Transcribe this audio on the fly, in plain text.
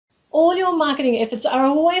all your marketing efforts are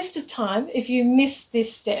a waste of time if you miss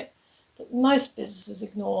this step that most businesses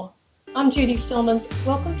ignore. I'm Judy Stillmans.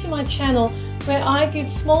 Welcome to my channel where I give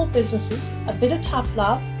small businesses a bit of tough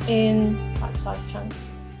love in bite-sized chunks.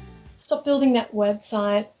 Stop building that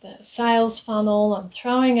website, the sales funnel, and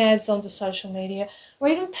throwing ads onto social media, or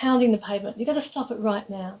even pounding the pavement. You've got to stop it right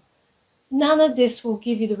now. None of this will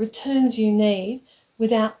give you the returns you need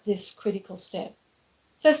without this critical step.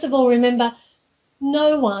 First of all, remember,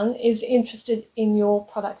 no one is interested in your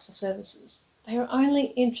products or services. They are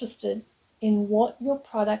only interested in what your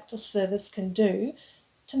product or service can do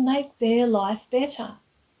to make their life better.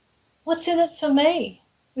 What's in it for me?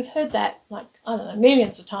 We've heard that,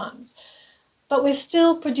 millions of times. But we're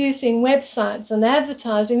still producing websites and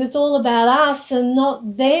advertising that's all about us and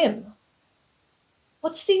not them.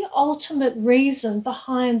 What's the ultimate reason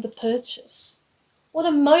behind the purchase? What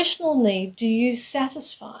emotional need do you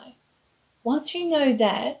satisfy? Once you know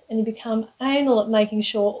that and you become anal at making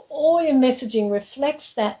sure all your messaging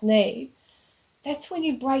reflects that need, that's when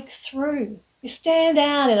you break through. You stand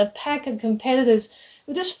out in a pack of competitors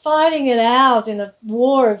who are just fighting it out in a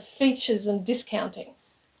war of features and discounting.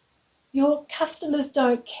 Your customers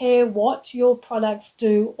don't care what your products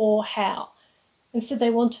do or how. Instead, they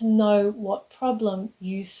want to know what problem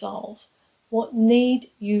you solve, what need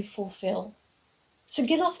you fulfill. So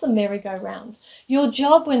get off the merry-go-round. Your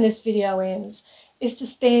job when this video ends is to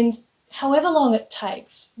spend however long it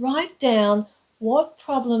takes, write down what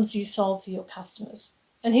problems you solve for your customers.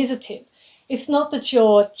 And here's a tip. It's not that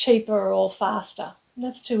you're cheaper or faster.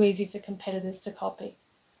 That's too easy for competitors to copy.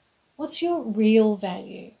 What's your real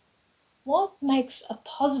value? What makes a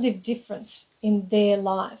positive difference in their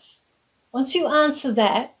life? Once you answer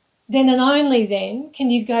that, then and only then can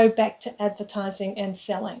you go back to advertising and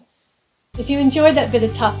selling. If you enjoyed that bit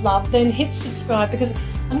of tough love, then hit subscribe because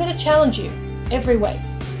I'm going to challenge you every week.